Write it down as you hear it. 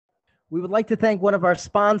We would like to thank one of our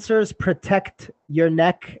sponsors, Protect Your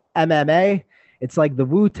Neck MMA. It's like the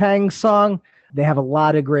Wu-Tang song. They have a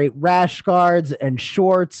lot of great rash guards and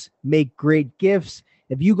shorts, make great gifts.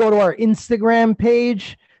 If you go to our Instagram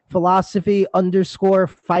page,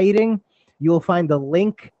 philosophy_fighting, you'll find a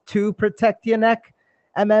link to Protect Your Neck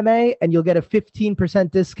MMA, and you'll get a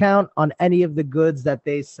 15% discount on any of the goods that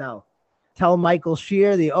they sell. Tell Michael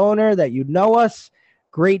Shear, the owner, that you know us.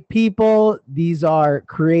 Great people. These are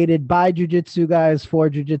created by jiu-jitsu guys, for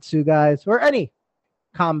jiu-jitsu guys, or any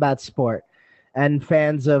combat sport, and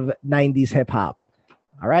fans of 90s hip-hop.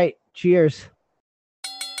 All right, cheers.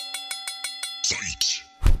 Fight.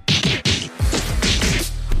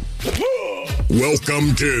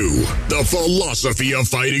 Welcome to the Philosophy of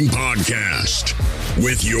Fighting podcast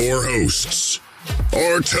with your hosts,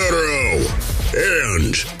 Arturo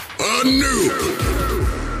and Anu.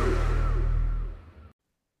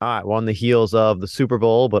 All right, we're on the heels of the Super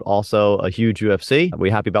Bowl, but also a huge UFC. Are we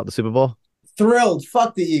happy about the Super Bowl? Thrilled.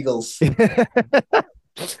 Fuck the Eagles. Okay,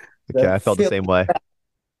 I felt the same way.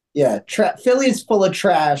 Yeah, Philly is full of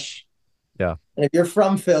trash. Yeah. And if you're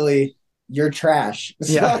from Philly, you're trash.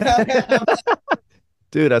 Yeah.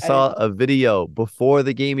 Dude, I saw a video before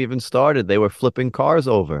the game even started. They were flipping cars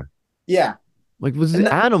over. Yeah. Like, was it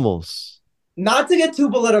animals? Not to get too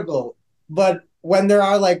political, but when there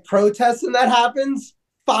are like protests and that happens,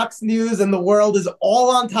 Fox News and the world is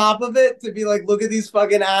all on top of it to be like, look at these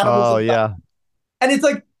fucking animals. Oh, yeah. And it's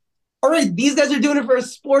like, all right, these guys are doing it for a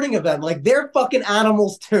sporting event. Like, they're fucking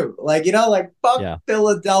animals too. Like, you know, like, fuck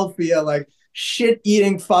Philadelphia, like,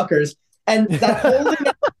 shit-eating fuckers. And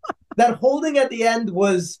that holding at the end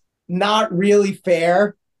was not really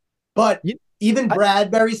fair. But even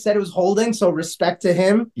Bradbury said it was holding, so respect to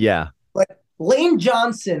him. Yeah. But Lane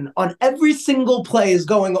Johnson on every single play is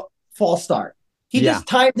going false start. He just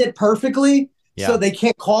timed it perfectly, so they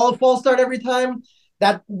can't call a false start every time.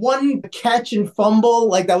 That one catch and fumble,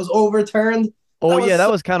 like, that was overturned. Oh,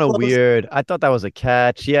 that was kind of weird. I thought that was a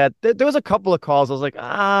catch. Yeah, there was a couple of calls. I was like,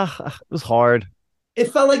 it was hard.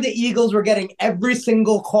 It felt like the Eagles were getting every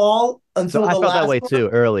single call until I the felt last that way one. too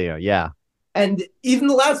earlier. Yeah. And even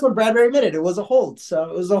the last one, Bradbury admitted it was a hold. So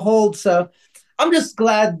it was a hold. So I'm just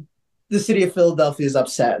glad the city of Philadelphia is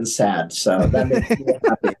upset and sad. So that makes me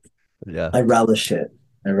happy. Yeah. I relish it.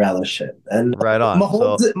 And right on.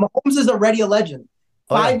 Mahomes is already a legend.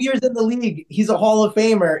 5 years in the league, he's a Hall of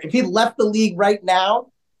Famer. If he left the league right now,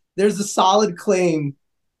 there's a solid claim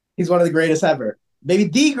he's one of the greatest ever. Maybe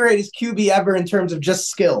the greatest QB ever in terms of just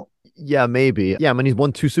skill. Yeah, maybe. Yeah, I mean, he's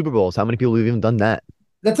won 2 Super Bowls. How many people have even done that?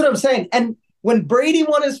 That's what I'm saying. And when Brady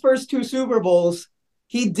won his first 2 Super Bowls,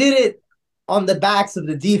 he did it on the backs of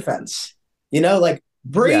the defense. You know, like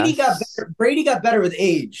Brady got better with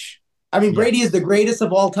age. I mean, Brady is the greatest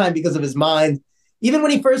of all time because of his mind. Even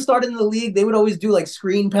when he first started in the league, they would always do like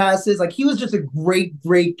screen passes. Like, he was just a great,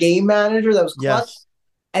 great game manager that was clutch. Yes.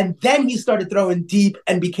 And then he started throwing deep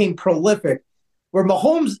and became prolific, where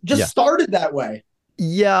Mahomes just started that way.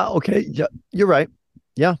 Yeah, okay. Yeah, you're right.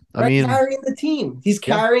 Yeah, I mean, carrying the team. He's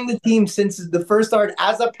carrying the team since the first start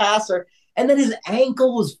as a passer. And then his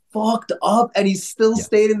ankle was fucked up and he still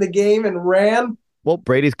stayed in the game and ran. Well,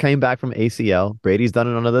 Brady's came back from ACL. Brady's done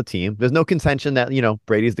it on another team. There's no contention that,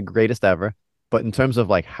 Brady's the greatest ever. But in terms of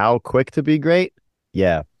like how quick to be great,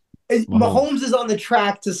 Mahomes is on the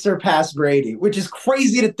track to surpass Brady, which is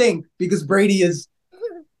crazy to think because Brady is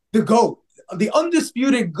the GOAT. The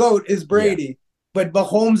undisputed GOAT is Brady, but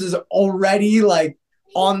Mahomes is already like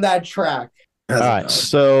on that track. All right.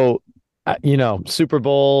 So, Super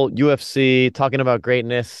Bowl, UFC, talking about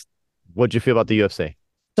greatness. What'd you feel about the UFC?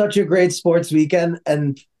 Such a great sports weekend.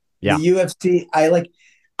 And the UFC,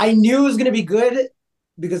 I knew it was going to be good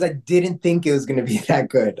because I didn't think it was going to be that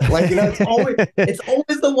good. Like, it's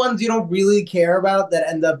always the ones you don't really care about that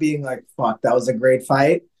end up being like, fuck, that was a great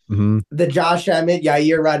fight. Mm-hmm. The Josh Emmett,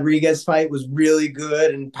 Yair Rodriguez fight was really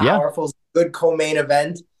good and powerful. Good co-main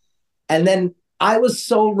event. And then I was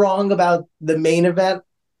so wrong about the main event.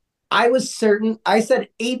 I was certain. I said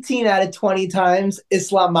 18 out of 20 times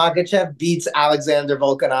Islam Makhachev beats Alexander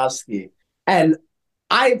Volkanovski. And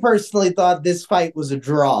I personally thought this fight was a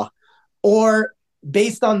draw. Or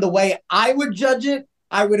based on the way I would judge it,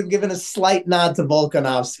 I would have given a slight nod to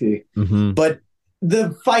Volkanovski. Mm-hmm. But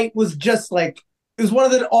the fight was just like, it was one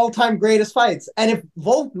of the all-time greatest fights. And if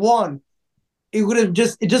Volk won, it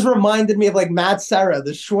just reminded me of like Matt Serra,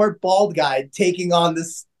 the short, bald guy, taking on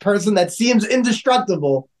this person that seems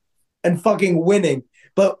indestructible and fucking winning.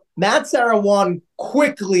 But Matt Serra won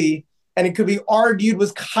quickly, and it could be argued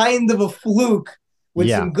was kind of a fluke with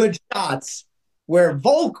some good shots, where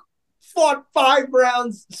Volk fought 5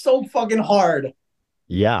 rounds so fucking hard.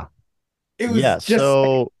 Yeah. It was Yeah. just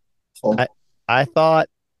So oh, I thought,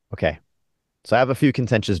 okay. So I have a few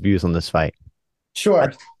contentious views on this fight. I,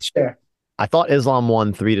 sure. Sure. I thought Islam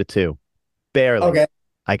won 3-2. Barely. Okay.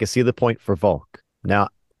 I could see the point for Volk. Now,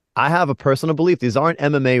 I have a personal belief. These aren't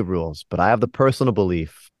MMA rules, but I have the personal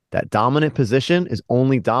belief that dominant position is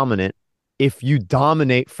only dominant if you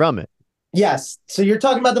dominate from it. Yes. So you're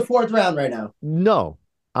talking about the fourth round right now. No,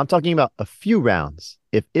 I'm talking about a few rounds.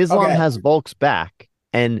 If Islam Okay. has Volk's back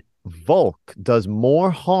and Volk does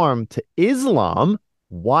more harm to Islam,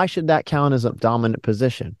 why should that count as a dominant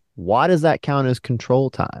position? Why does that count as control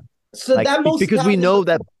time? So Like, that most because we count know is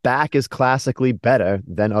that back is classically better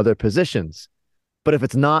than other positions. But if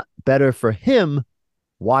it's not better for him,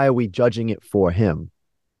 why are we judging it for him?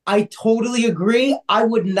 I totally agree. I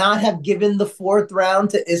would not have given the fourth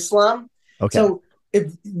round to Islam. Okay. So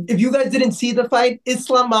if you guys didn't see the fight,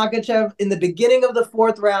 Islam Makhachev in the beginning of the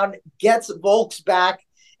fourth round gets Volk's back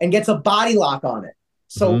and gets a body lock on it.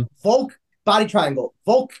 So Volk body triangle.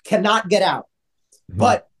 Volk cannot get out.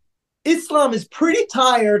 But Islam is pretty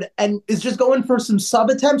tired and is just going for some sub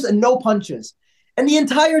attempts and no punches. And the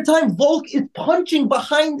entire time, Volk is punching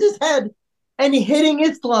behind his head and hitting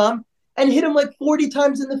Islam and hit him like 40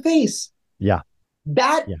 times in the face. Yeah.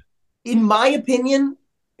 That, in my opinion,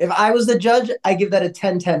 if I was the judge, I give that a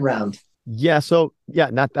 10-10 round. Yeah. So yeah,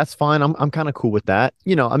 that's fine. I'm kind of cool with that.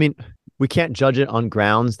 I mean, we can't judge it on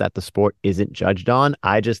grounds that the sport isn't judged on.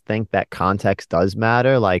 I just think that context does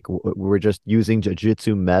matter. Like we're just using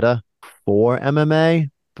jiu-jitsu meta for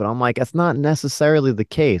MMA, but I'm like, that's not necessarily the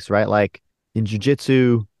case, right? Like in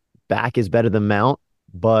jiu-jitsu, back is better than mount,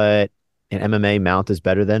 but in MMA, mount is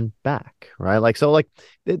better than back, right? Like, so like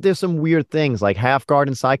there's some weird things like half guard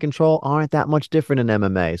and side control aren't that much different in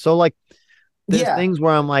MMA. So like there's things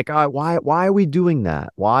where I'm like, all right, why are we doing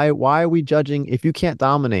that? Why are we judging if you can't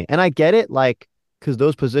dominate? And I get it, like, because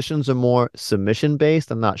those positions are more submission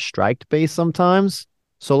based and not strike based sometimes.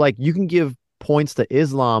 So like you can give points to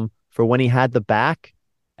Islam for when he had the back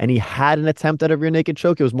and he had an attempt at a rear naked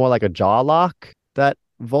choke. It was more like a jaw lock that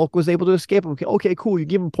Volk was able to escape. Okay, cool. You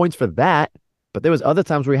give him points for that. But there was other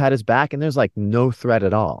times where he had his back and there's like no threat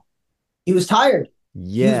at all. He was tired.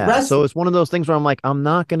 Yeah. So it's one of those things where I'm like, I'm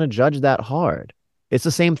not going to judge that hard. It's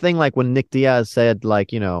the same thing like when Nick Diaz said,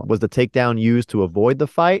 like, was the takedown used to avoid the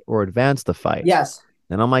fight or advance the fight? Yes.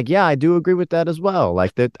 And I'm like, yeah, I do agree with that as well.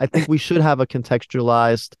 Like that, I think we should have a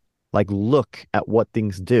contextualized like look at what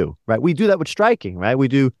things do, right? We do that with striking, right? We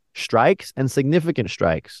do strikes and significant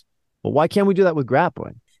strikes. But why can't we do that with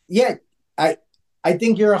grappling? Yeah, I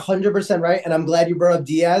think you're 100% right, and I'm glad you brought up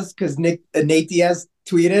Diaz because Nate Diaz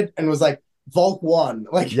tweeted and was like, Volk won.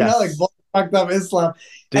 Like, like Volk fucked up Islam.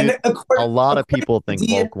 Dude, and a lot of people think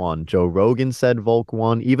Volk won. Joe Rogan said Volk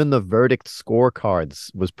won. Even the verdict scorecards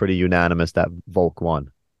was pretty unanimous that Volk won.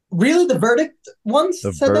 Really? The verdict ones?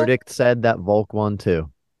 The verdict said that Volk won too.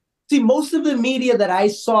 See, most of the media that I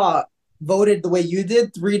saw voted the way you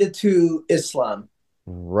did, 3-2 Islam.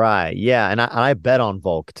 Right. Yeah. And I bet on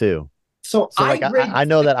Volk too. So like, I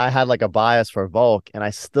know that I had like a bias for Volk and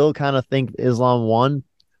I still kind of think Islam won.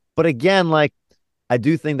 But again, like I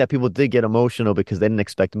do think that people did get emotional because they didn't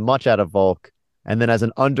expect much out of Volk. And then as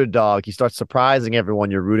an underdog, he starts surprising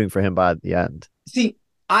everyone. You're rooting for him by the end. See,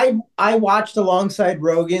 I watched alongside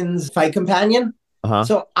Rogan's Fight Companion.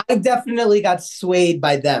 So I definitely got swayed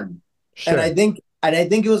by them. Sure. And I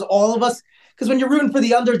think it was all of us. Because when you're rooting for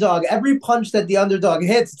the underdog, every punch that the underdog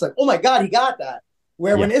hits, it's like, oh my God, he got that.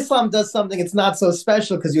 Where when Islam does something, it's not so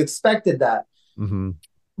special because you expected that.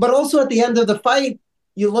 But also at the end of the fight,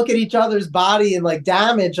 you look at each other's body and like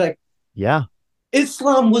damage, like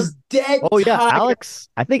Islam was dead. Oh yeah, tired.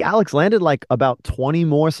 I think Alex landed like about 20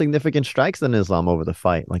 more significant strikes than Islam over the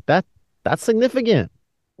fight. Like that's significant.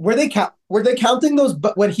 Were they counting those?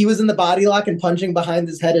 But when he was in the body lock and punching behind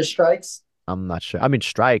his head as strikes, I'm not sure. I mean,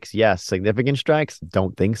 strikes, yes, significant strikes.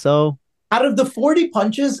 Don't think so. Out of the 40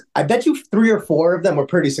 punches, I bet you 3 or 4 of them were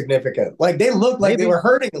pretty significant. Like they looked like they were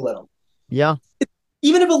hurting a little. Yeah.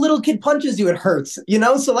 Even if a little kid punches you, it hurts,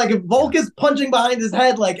 So like if Volk is punching behind his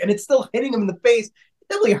head, like, and it's still hitting him in the face, it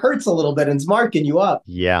definitely hurts a little bit and it's marking you up.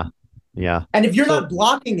 Yeah. Yeah. And if you're not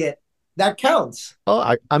blocking it, that counts.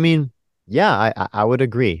 Oh, I mean, yeah, I would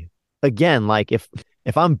agree. Again, like if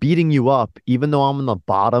I'm beating you up, even though I'm in the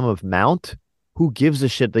bottom of mount, who gives a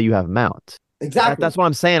shit that you have mount? Exactly. That's what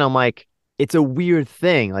I'm saying. I'm like, it's a weird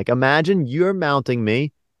thing. Like imagine you're mounting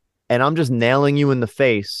me and I'm just nailing you in the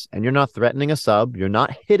face and you're not threatening a sub. You're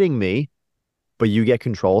not hitting me, but you get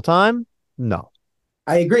control time. No,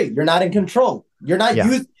 I agree. You're not in control. You're not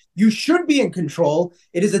you should be in control.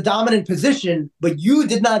 It is a dominant position, but you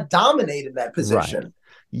did not dominate in that position. Right.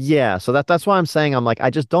 Yeah, so that's why I'm saying I'm like I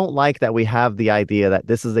just don't like that we have the idea that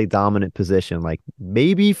this is a dominant position. Like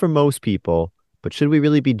maybe for most people, but should we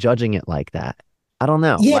really be judging it like that? I don't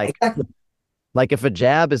know. Yeah, exactly. Like if a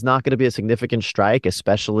jab is not going to be a significant strike,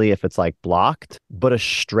 especially if it's like blocked, but a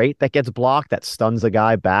straight that gets blocked that stuns a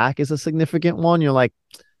guy back is a significant one. You're like,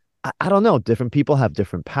 I don't know. Different people have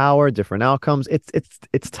different power, different outcomes.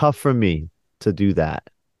 It's tough for me to do that.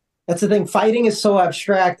 That's the thing. Fighting is so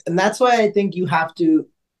abstract, and that's why I think you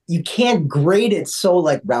can't grade it so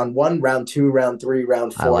like round one, round two, round three,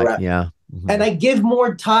 round I four. like, yeah. And Mhm. I give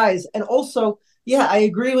more ties. And also, yeah, I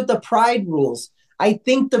agree with the pride rules. I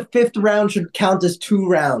think the fifth round should count as 2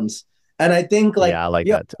 rounds. And I think like, Yeah, I like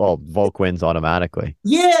yeah, that. Well, Volk wins automatically.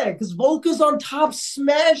 yeah, because Volk is on top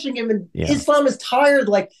smashing him and Yeah. Islam is tired.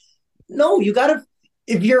 Like, no, you gotta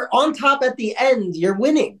if you're on top at the end, you're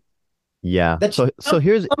winning. Yeah. That's So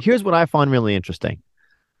here's what I find really interesting.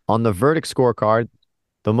 On the verdict scorecard,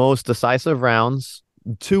 the most decisive rounds,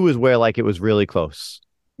 two is where like it was really close.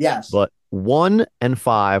 yes. But 1 and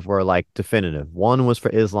 5 were like definitive. One was for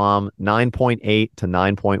Islam, 9.8 to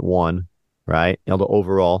 9.1, right? The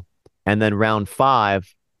overall. And then round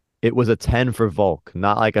 5, it was a 10 for Volk.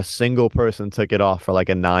 Not like a single person took it off for like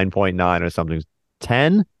a 9.9 or something.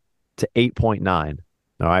 10 to 8.9.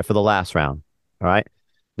 All right, for the last round. All right.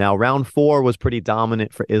 Now round 4 was pretty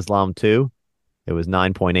dominant for Islam too. It was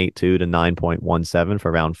 9.82 to 9.17 for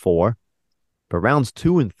round 4. But rounds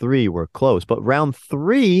 2 and 3 were close. But round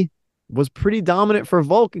 3 was pretty dominant for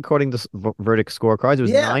Volk, according to verdict scorecards. It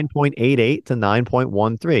was Yeah. 9.88 to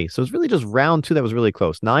 9.13. So it's really just round 2 that was really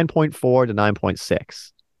close. 9.4 to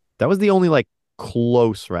 9.6. That was the only like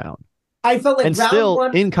close round. I felt like And still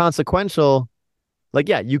inconsequential. Like,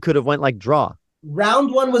 yeah, you could have went like draw.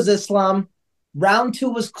 round one was Islam. Round two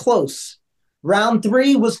was close. Round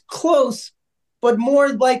three was close, but more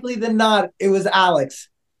likely than not, it was Alex.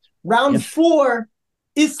 Round Yep. four,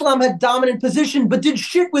 Islam had dominant position, but did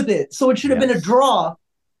shit with it. So it should have been a Yes. draw.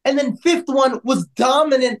 And then fifth one was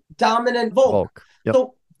dominant Volk. Volk. Yep.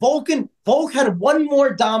 So Volk had one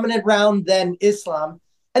more dominant round than Islam.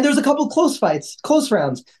 And there's a couple close fights, close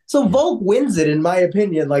rounds. So Volk wins it, in my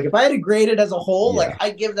opinion. Like if I had to grade it as a whole, Yeah. like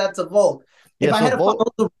I give that to Volk. If Yeah, I so had to Volk,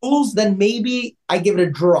 follow the rules, then maybe I give it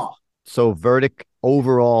a draw. so verdict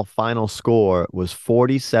overall final score was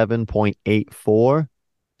 47.84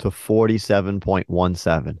 to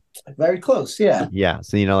 47.17. Very close, yeah. Yeah,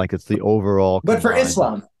 so like it's the overall But for combined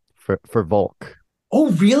Islam, for Volk.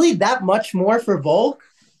 oh really? That much more for Volk?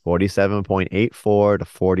 47.84 to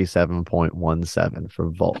 47.17 for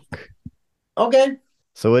Volk. Okay.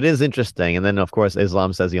 So it is interesting. And then of course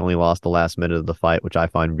Islam says he only lost the last minute of the fight, which I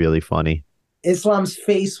find really funny. Islam's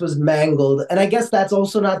face was mangled. And I guess that's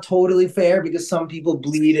also not totally fair because some people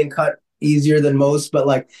bleed and cut easier than most. But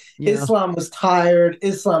like Yeah. Islam was tired,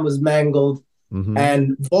 Islam was mangled,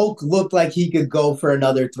 and Volk looked like he could go for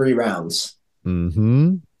another 3 rounds.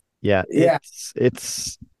 Yeah, Yeah.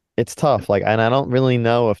 it's tough. Like, and I don't really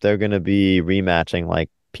know if they're gonna be rematching like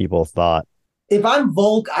people thought. If I'm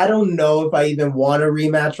Volk, I don't know if I even want a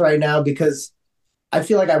rematch right now because I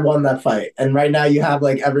feel like I won that fight. And right now you have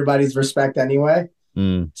like everybody's respect anyway.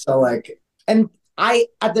 So like, and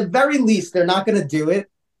at the very least, they're not going to do it,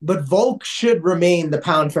 but Volk should remain the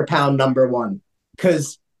pound for pound number one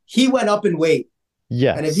because he went up in weight.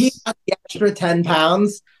 Yes. And if he got the extra 10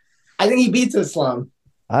 pounds, I think he beats Islam.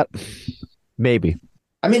 Maybe.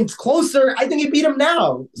 I mean, it's closer. I think he beat him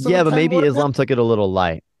now. So yeah, but maybe Islam took it a little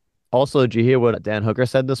light. Also, did you hear what Dan Hooker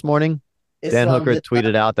said this morning? Dan Hooker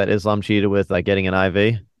tweeted out that Islam cheated with like getting an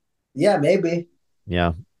IV. Yeah, maybe.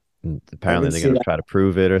 Yeah. Apparently they're going to try to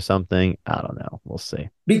prove it or something. I don't know. We'll see.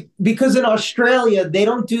 Because in Australia, they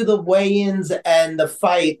don't do the weigh-ins and the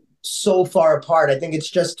fight so far apart. I think it's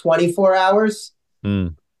just 24 hours.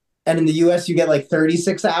 And in the US, you get like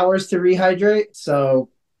 36 hours to rehydrate. So,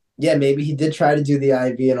 yeah, maybe he did try to do the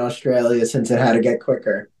IV in Australia since it had to get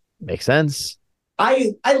quicker. Makes sense.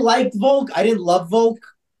 I liked Volk. I didn't love Volk,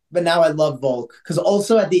 but now I love Volk. Because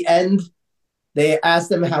also at the end, they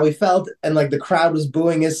asked him how he felt, and like the crowd was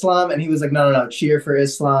booing Islam, and he was like, no, cheer for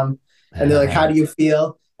Islam. And they're like, how do you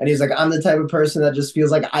feel? And he's like, I'm the type of person that just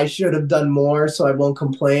feels like I should have done more, so I won't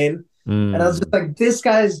complain. And I was just like, this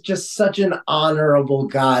guy is just such an honorable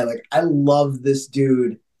guy. Like, I love this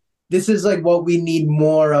dude. This is like what we need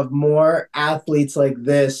more of, more athletes like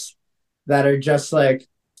this that are just like,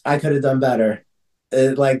 I could have done better.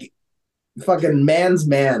 Like, fucking man's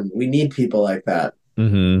man. We need people like that.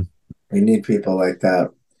 We need people like that.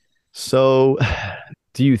 So,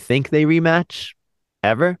 do you think they rematch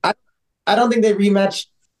ever? I don't think they rematch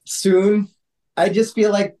soon. I just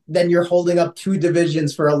feel like then you're holding up two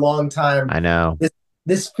divisions for a long time. I know.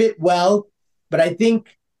 this fit well, but I think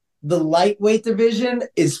the lightweight division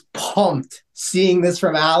is pumped seeing this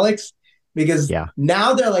from Alex because Yeah.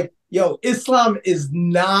 now they're like, yo, Islam is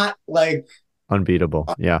not like Unbeatable.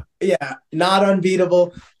 Yeah. yeah, not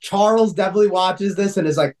unbeatable. Charles definitely watches this and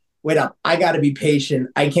is like, wait up, I got to be patient.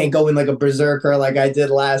 I can't go in like a berserker like I did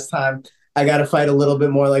last time. I got to fight a little bit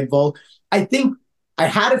more like Volk. I think I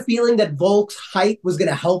had a feeling that Volk's height was going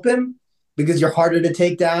to help him because you're harder to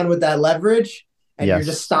take down with that leverage and you're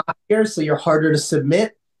just Yes. stockier, so you're harder to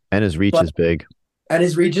submit. And his reach But is big. and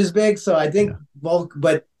his reach is big, so I think Volk.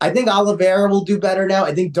 But I think Oliveira will do better now.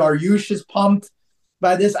 I think Dariush is pumped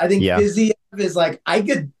by this. I think Yeah. Fiziev is like, I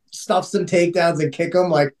could stuff some takedowns and kick him.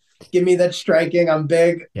 Like, give me that striking. I'm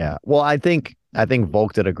big. Yeah. Well, I think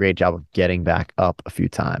Volk did a great job of getting back up a few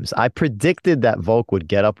times. I predicted that Volk would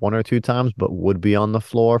get up one or two times, but would be on the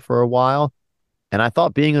floor for a while. And I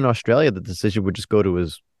thought being in Australia, the decision would just go to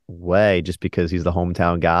his way just because he's the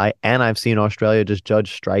hometown guy. And I've seen Australia just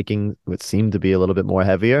judge striking, which seemed to be a little bit more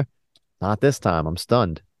heavier. Not this time. I'm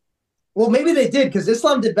stunned. Well, maybe they did because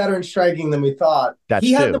Islam did better in striking than we thought. That's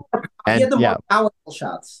He had true. he had the And yeah, more powerful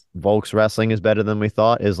shots. Volk's wrestling is better than we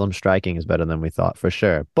thought. Islam striking is better than we thought for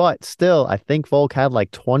sure. But still, I think Volk had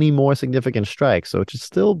like 20 more significant strikes. So it should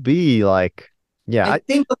still be like, yeah, I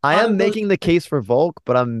think I am making the case for Volk,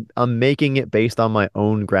 but I'm making it based on my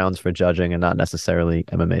own grounds for judging and not necessarily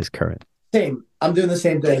MMA's current. same. I'm doing the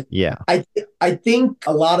same thing. Yeah. I think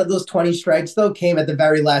a lot of those 20 strikes though came at the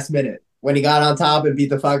very last minute when he got on top and beat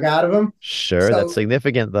the fuck out of him. Sure, So that's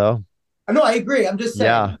significant though. no, I agree. I'm just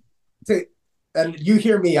saying. Yeah. And you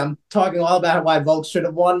hear me. I'm talking all about why Volk should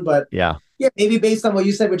have won, but Yeah. yeah, maybe based on what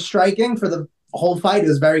you said with striking for the whole fight, it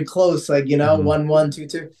was very close. Like, 1-1,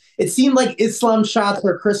 2-2. It seemed like Islam's shots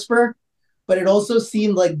were crisper, but it also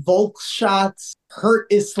seemed like Volk's shots hurt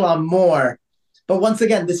Islam more. But once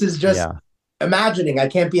again, this is just imagining. I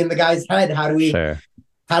can't be in the guy's head. How do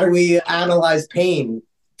we analyze pain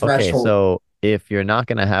threshold? Okay, so if you're not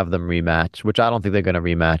going to have them rematch, which I don't think they're going to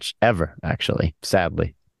rematch ever, actually,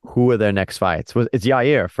 sadly, who are their next fights? It's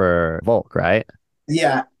Yair for Volk, right?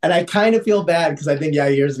 Yeah, and I kind of feel bad because I think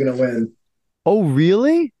Yair's going to win. Oh,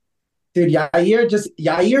 really? Dude,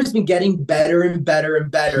 Yair's been getting better and better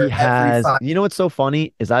and better every fight. You know what's so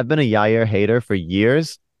funny is I've been a Yair hater for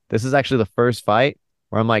years. This is actually the first fight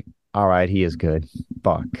where I'm like, all right, he is good.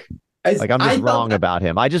 Fuck. Like, I'm just wrong about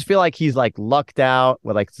him. I just feel like he's like lucked out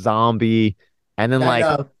with like zombie. And then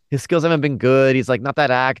like his skills haven't been good. He's like not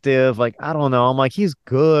that active. Like, I don't know. I'm like, he's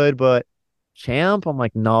good, but champ? I'm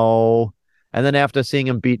like, no. And then after seeing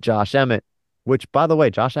him beat Josh Emmett, which by the way,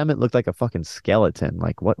 Josh Emmett looked like a fucking skeleton.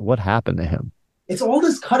 Like what happened to him? It's all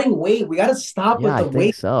this cutting weight. We got to stop with the weight. I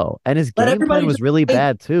think so. And his game plan was really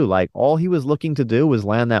bad too. Like all he was looking to do was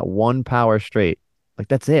land that one power straight. Like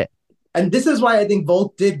that's it. And this is why I think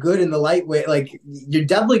Volk did good in the lightweight. Like you're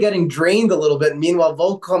definitely getting drained a little bit. Meanwhile,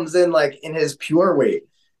 Volk comes in like in his pure weight,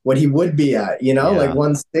 what he would be at, like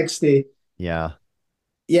 160. Yeah.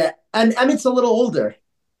 Yeah. And Emmett's a little older.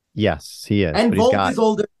 Yes, he is. And Volk is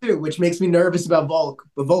older too, which makes me nervous about Volk.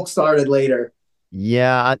 But Volk started later.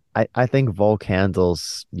 Yeah, I think Volk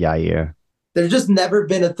handles Yair. There's just never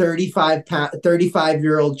been a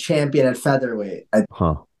 35-year-old champion at featherweight.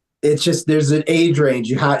 It's just there's an age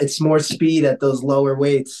range. It's more speed at those lower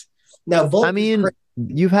weights. Now, Volk. I mean,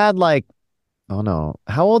 you've had like, oh no,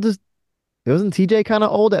 how old wasn't TJ kind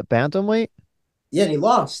of old at bantamweight? Yeah, and he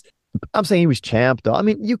lost. I'm saying he was champ though. I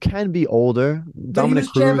mean, you can be older. Dominic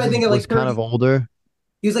Cruz champ, I think, was like kind of older.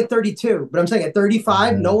 He was like 32, but I'm saying at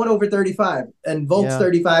 35, no one over 35, and Volk's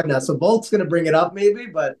 35 now. So Volk's gonna bring it up maybe,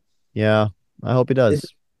 but yeah, I hope he does.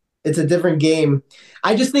 It's a different game.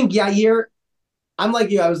 I just think Yair. I'm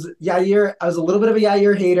like you. I was a little bit of a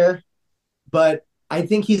Yair hater, but I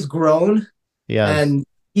think he's grown. Yeah, and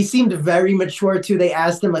he seemed very mature too. They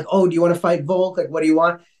asked him like, "Oh, do you want to fight Volk? Like, what do you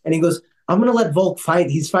want?" And he goes, "I'm gonna let Volk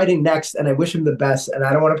fight. He's fighting next, and I wish him the best. And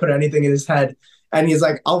I don't want to put anything in his head." And he's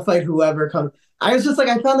like, "I'll fight whoever comes." I was just like,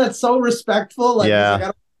 I found that so respectful. Like, I don't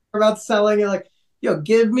care about selling it. Like,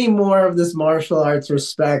 give me more of this martial arts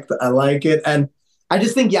respect. I like it, and I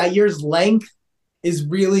just think Yair's length is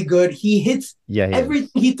really good. He hits everything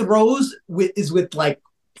he throws is with like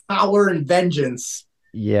power and vengeance.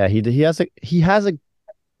 Yeah, he has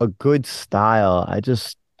a good style.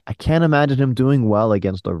 I can't imagine him doing well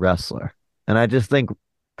against a wrestler. And I just think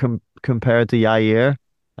compared to Yair,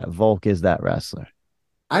 Volk is that wrestler.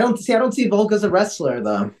 I don't see Volk as a wrestler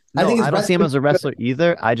though. No, I don't see him as a wrestler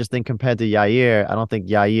either. I just think compared to Yair, I don't think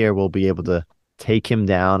Yair will be able to take him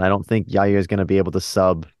down. I don't think Yair is going to be able to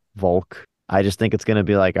sub Volk. I just think it's going to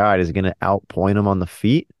be like, all right, is he going to outpoint him on the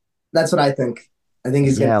feet? That's what I think. I think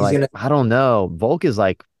he's Yeah, gonna. He's like gonna. I don't know. Volk is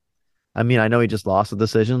like, I mean, I know he just lost a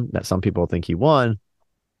decision that some people think he won,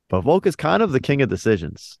 but Volk is kind of the king of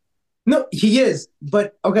decisions. No, he is.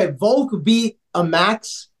 But okay, Volk beat a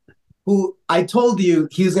Max who I told you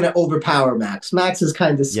he was gonna overpower Max. Max is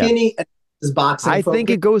kind of skinny Yes. and his boxing I think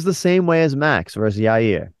focus. it goes the same way as Max versus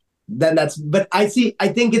Yair. Then that's. But I think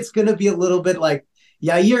it's gonna be a little bit like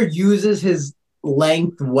Yair uses his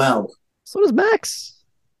length well. So does Max.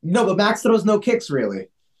 No, but Max throws no kicks really.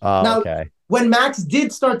 Oh, Now, okay. when Max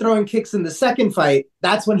did start throwing kicks in the second fight,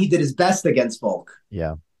 that's when he did his best against Volk.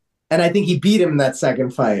 Yeah. And I think he beat him in that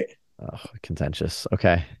second fight. Oh, contentious.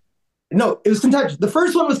 Okay. No, it was contentious. The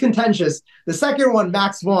first one was contentious. The second one,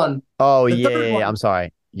 Max won. Oh, The yeah, third yeah, one, yeah. I'm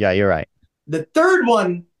sorry. Yeah, you're right. the third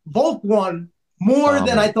one, Volk won more than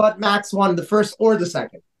Man. I thought Max won the first or the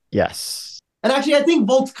second. Yes. And actually, I think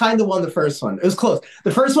Volk kind of won the first one. It was close.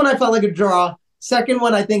 The first one I felt like a draw. Second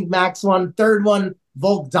one, I think Max won. Third one,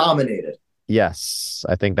 Volk dominated. Yes.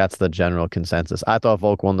 I think that's the general consensus. I thought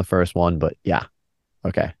Volk won the first one, but yeah.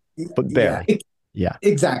 Okay. But barely. Yeah.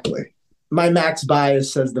 Exactly. My Max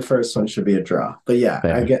bias says the first one should be a draw. But yeah,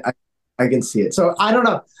 Fair. I can see it. So I don't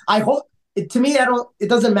know. I hope to me, it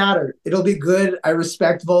doesn't matter. It'll be good. I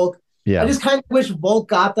respect Volk. Yeah. I just kind of wish Volk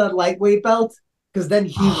got that lightweight belt because then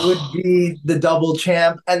he would be the double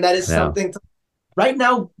champ. And that is something right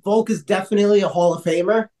now, Volk is definitely a Hall of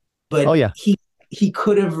Famer, but Oh, yeah. he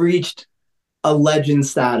could have reached a legend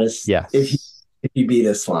status Yes. if he beat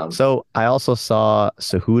Islam. So I also saw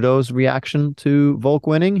Cejudo's reaction to Volk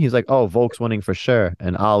winning. He's like, "Oh, Volk's winning for sure."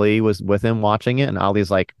 And Ali was with him watching it, and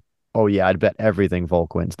Ali's like, "Oh yeah, I'd bet everything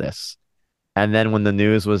Volk wins this." And then when the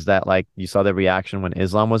news was that, like, you saw the reaction when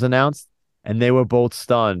Islam was announced, and they were both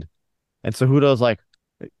stunned. And Cejudo's like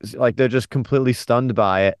they're just completely stunned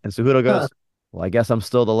by it. And Cejudo goes, "Well, I guess I'm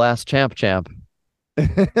still the last champ."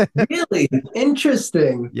 Really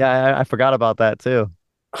interesting. Yeah, I forgot about that too.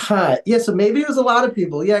 Yeah, so maybe it was a lot of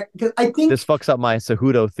people. Yeah, because I think This fucks up my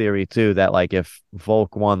Cejudo theory too, that like if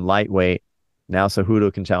Volk won lightweight, now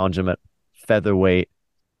Cejudo can challenge him at featherweight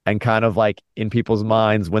and kind of like in people's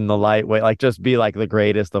minds win the lightweight, like just be like the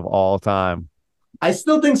greatest of all time. I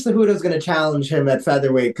still think Cejudo's going to challenge him at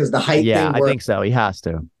featherweight because the height Yeah, thing I works. think so. He has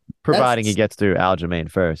to, providing he gets through Aljamain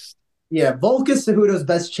first. Yeah, Volk is Cejudo's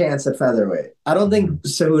best chance at featherweight. I don't think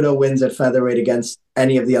Cejudo wins at featherweight against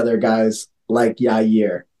any of the other guys like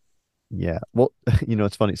Yair. Yeah. Well,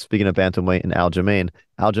 it's funny. Speaking of bantamweight and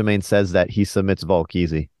Aljamain says that he submits Volk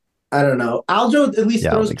easy. I don't know. Aljo at least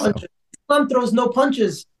throws punches. So. Islam throws no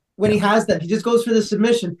punches when he has them. He just goes for the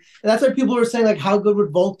submission. And that's why people were saying, like, how good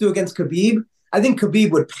would Volk do against Khabib? I think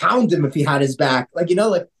Khabib would pound him if he had his back.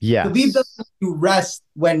 Khabib doesn't do rest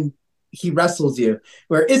when he wrestles you,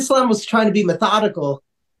 where Islam was trying to be methodical,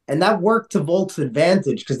 and that worked to Volk's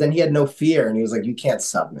advantage because then he had no fear, and he was like, you can't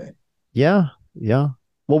sub me. Yeah. Well,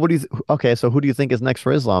 what do you okay, so who do you think is next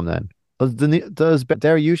for Islam then? Does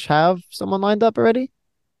Dariush have someone lined up already?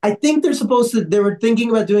 I think they were thinking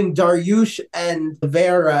about doing Dariush and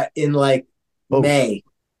Vera in May.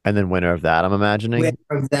 And then winner of that, I'm imagining. Winner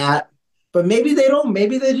of that. But maybe they don't.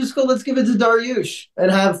 Maybe they just go, let's give it to Dariush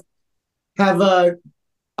and have a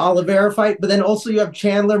Oliveira fight. But then also you have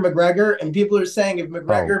Chandler McGregor, and people are saying if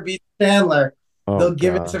McGregor beats Chandler, they'll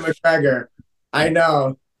give it to McGregor. I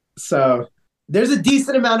know. So there's a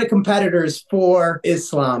decent amount of competitors for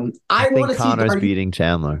Islam. I want to see Connor's beating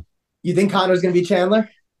Chandler. You think Connor's going to beat Chandler?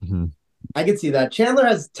 Mm-hmm. I could see that. Chandler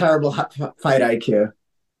has terrible fight IQ.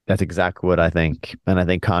 That's exactly what I think. And I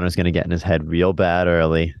think Connor's going to get in his head real bad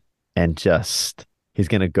early and he's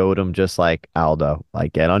going to goad him just like Aldo,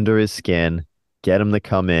 like get under his skin, get him to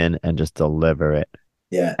come in and just deliver it.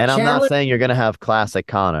 Yeah. And I'm not saying you're going to have classic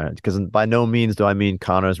Connor because by no means do I mean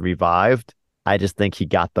Connor's revived. I just think he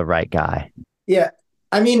got the right guy. Yeah.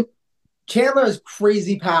 I mean, Chandler has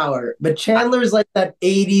crazy power, but Chandler is like that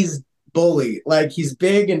 80s bully. Like he's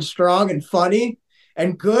big and strong and funny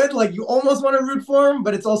and good. Like you almost want to root for him,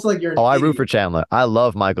 but it's also like you're I root for Chandler. I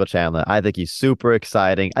love Michael Chandler. I think he's super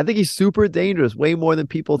exciting. I think he's super dangerous, way more than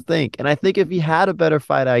people think. And I think if he had a better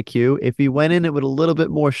fight IQ, if he went in it with a little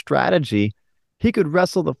bit more strategy, he could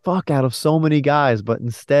wrestle the fuck out of so many guys, but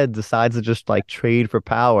instead decides to just like trade for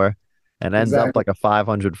power and ends up like a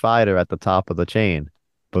 500 fighter at the top of the chain.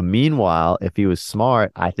 But meanwhile, if he was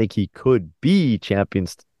smart, I think he could be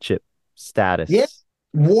championship status. Yeah.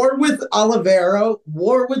 War with Oliveira,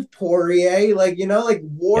 war with Poirier,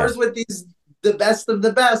 wars with the best of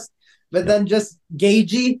the best, but then just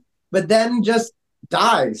Gagey, but then just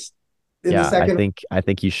dies in the second. I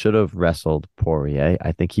think he should have wrestled Poirier.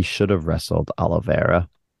 I think he should have wrestled Oliveira.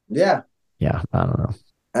 Yeah. Yeah, I don't know.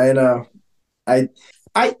 I know.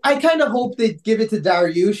 I kind of hope they give it to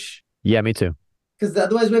Dariush, Yeah, me too. because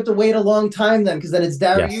otherwise we have to wait a long time then, because then it's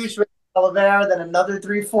Yes. Dariush, Oliveira, then another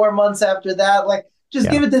 3-4 months after that. Like, just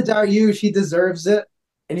Yeah. give it to Dariush. He deserves it.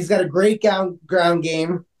 And he's got a great ground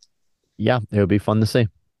game. Yeah, it would be fun to see.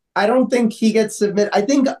 I don't think he gets submitted. I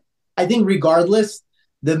think regardless,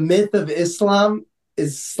 the myth of Islam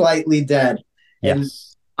is slightly dead. And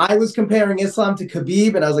Yes. I was comparing Islam to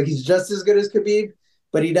Khabib, and I was like, he's just as good as Khabib,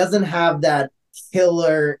 but he doesn't have that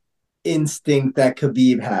killer instinct that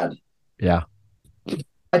Khabib had. Yeah.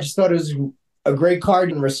 I just thought it was a great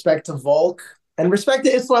card in respect to Volk and respect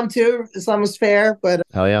to Islam too. Islam was fair, but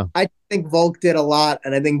Hell yeah. I think Volk did a lot,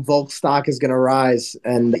 and I think Volk's stock is going to rise.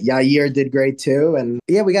 And Yair did great too. And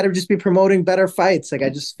yeah, we got to just be promoting better fights. Like, I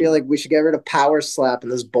just feel like we should get rid of power slap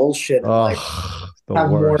and this bullshit and like Oh, the have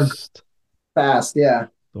more worst. fast. Yeah,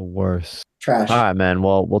 The worst. trash. All right, man.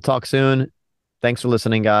 Well, we'll talk soon. Thanks for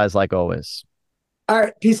listening, guys, like always. All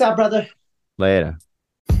right, peace out, brother. Later.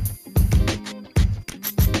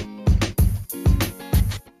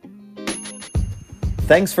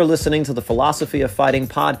 Thanks for listening to the Philosophy of Fighting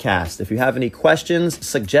podcast. If you have any questions,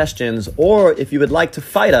 suggestions, or if you would like to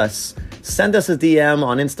fight us, send us a DM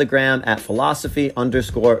on Instagram at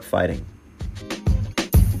philosophy_fighting.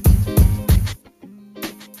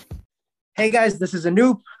 Hey guys, this is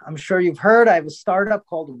Anoop. I'm sure you've heard I have a startup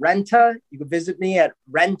called Renta. You can visit me at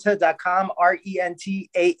renta.com,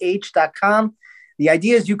 rentah.com. The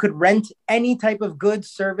idea is you could rent any type of goods,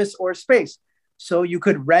 service, or space. So you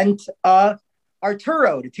could rent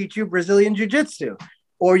Arturo to teach you Brazilian Jiu-Jitsu,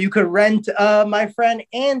 or you could rent my friend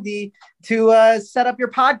Andy to set up your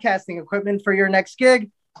podcasting equipment for your next gig,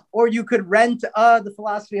 or you could rent the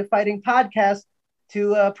Philosophy of Fighting podcast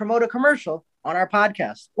to promote a commercial on our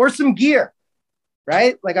podcast, or some gear,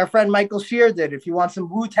 right? Like our friend Michael Shear did, if you want some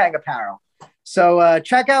Wu-Tang apparel. So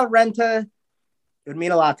check out Renta. It would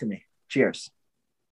mean a lot to me. Cheers.